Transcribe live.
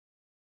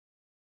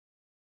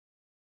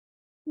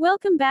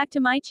Welcome back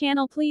to my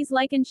channel. Please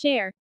like and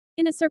share.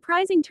 In a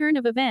surprising turn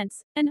of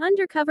events, an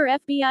undercover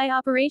FBI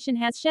operation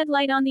has shed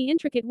light on the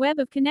intricate web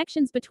of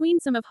connections between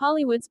some of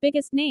Hollywood's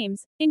biggest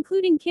names,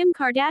 including Kim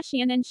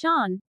Kardashian and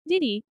Sean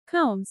Diddy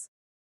Combs.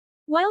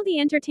 While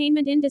the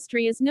entertainment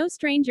industry is no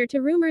stranger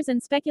to rumors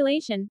and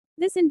speculation,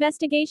 this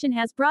investigation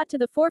has brought to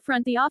the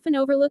forefront the often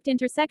overlooked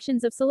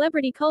intersections of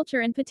celebrity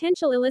culture and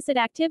potential illicit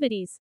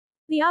activities.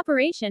 The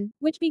operation,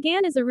 which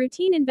began as a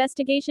routine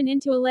investigation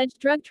into alleged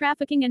drug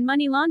trafficking and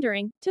money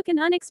laundering, took an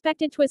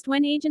unexpected twist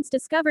when agents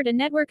discovered a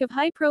network of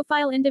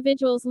high-profile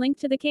individuals linked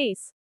to the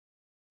case.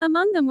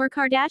 Among them were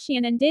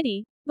Kardashian and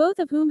Diddy, both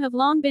of whom have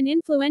long been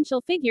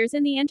influential figures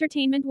in the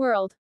entertainment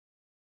world.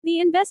 The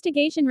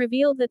investigation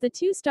revealed that the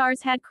two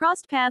stars had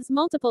crossed paths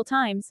multiple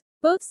times,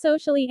 both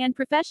socially and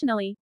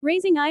professionally,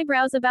 raising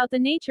eyebrows about the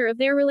nature of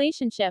their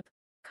relationship.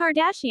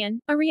 Kardashian,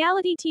 a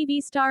reality TV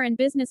star and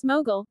business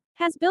mogul,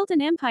 has built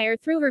an empire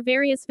through her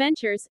various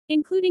ventures,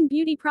 including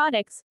beauty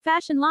products,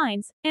 fashion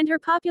lines, and her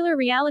popular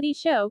reality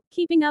show,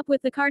 Keeping Up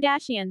with the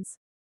Kardashians.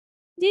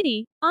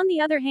 Diddy, on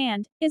the other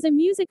hand, is a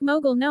music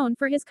mogul known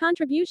for his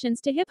contributions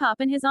to hip-hop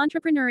and his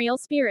entrepreneurial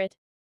spirit.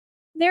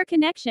 Their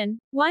connection,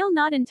 while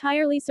not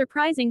entirely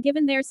surprising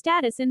given their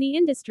status in the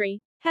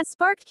industry, has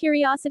sparked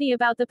curiosity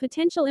about the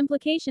potential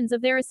implications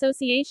of their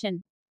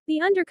association. The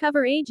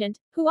undercover agent,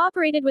 who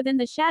operated within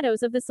the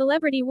shadows of the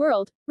celebrity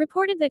world,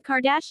 reported that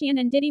Kardashian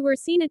and Diddy were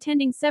seen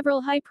attending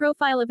several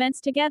high-profile events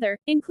together,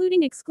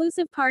 including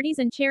exclusive parties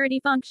and charity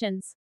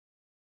functions.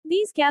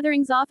 These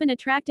gatherings often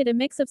attracted a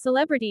mix of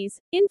celebrities,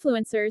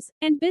 influencers,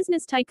 and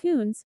business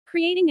tycoons,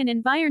 creating an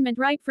environment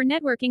ripe for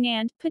networking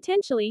and,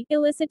 potentially,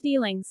 illicit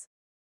dealings.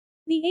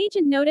 The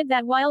agent noted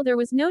that while there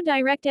was no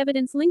direct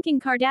evidence linking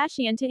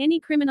Kardashian to any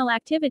criminal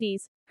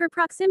activities, her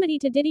proximity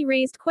to Diddy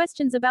raised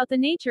questions about the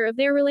nature of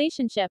their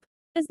relationship.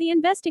 As the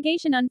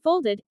investigation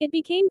unfolded, it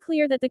became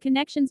clear that the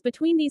connections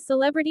between these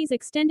celebrities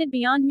extended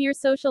beyond mere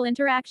social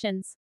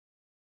interactions.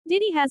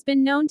 Diddy has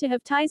been known to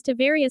have ties to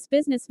various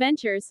business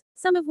ventures,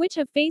 some of which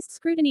have faced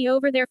scrutiny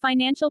over their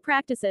financial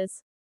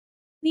practices.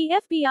 The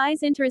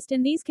FBI's interest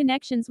in these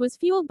connections was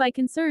fueled by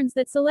concerns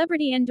that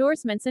celebrity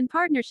endorsements and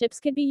partnerships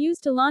could be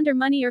used to launder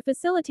money or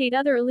facilitate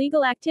other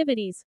illegal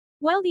activities.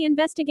 While the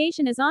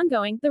investigation is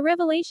ongoing, the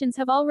revelations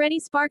have already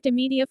sparked a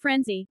media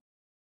frenzy.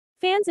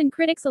 Fans and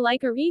critics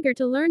alike are eager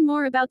to learn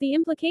more about the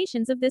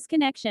implications of this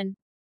connection.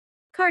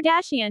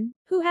 Kardashian,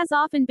 who has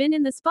often been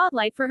in the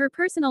spotlight for her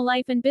personal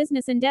life and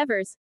business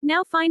endeavors,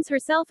 now finds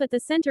herself at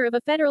the center of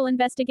a federal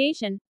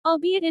investigation,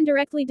 albeit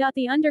indirectly.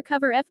 The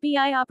undercover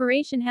FBI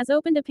operation has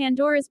opened a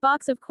Pandora's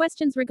box of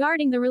questions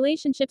regarding the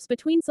relationships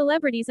between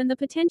celebrities and the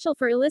potential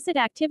for illicit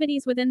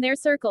activities within their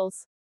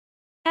circles.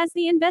 As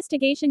the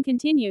investigation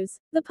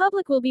continues, the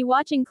public will be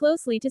watching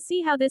closely to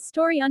see how this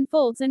story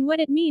unfolds and what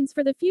it means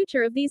for the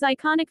future of these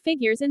iconic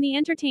figures in the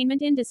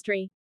entertainment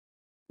industry.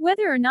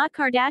 Whether or not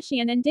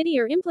Kardashian and Diddy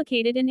are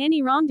implicated in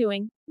any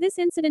wrongdoing, this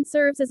incident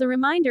serves as a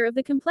reminder of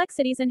the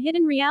complexities and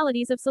hidden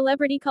realities of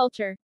celebrity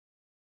culture.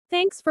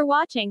 Thanks for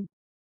watching.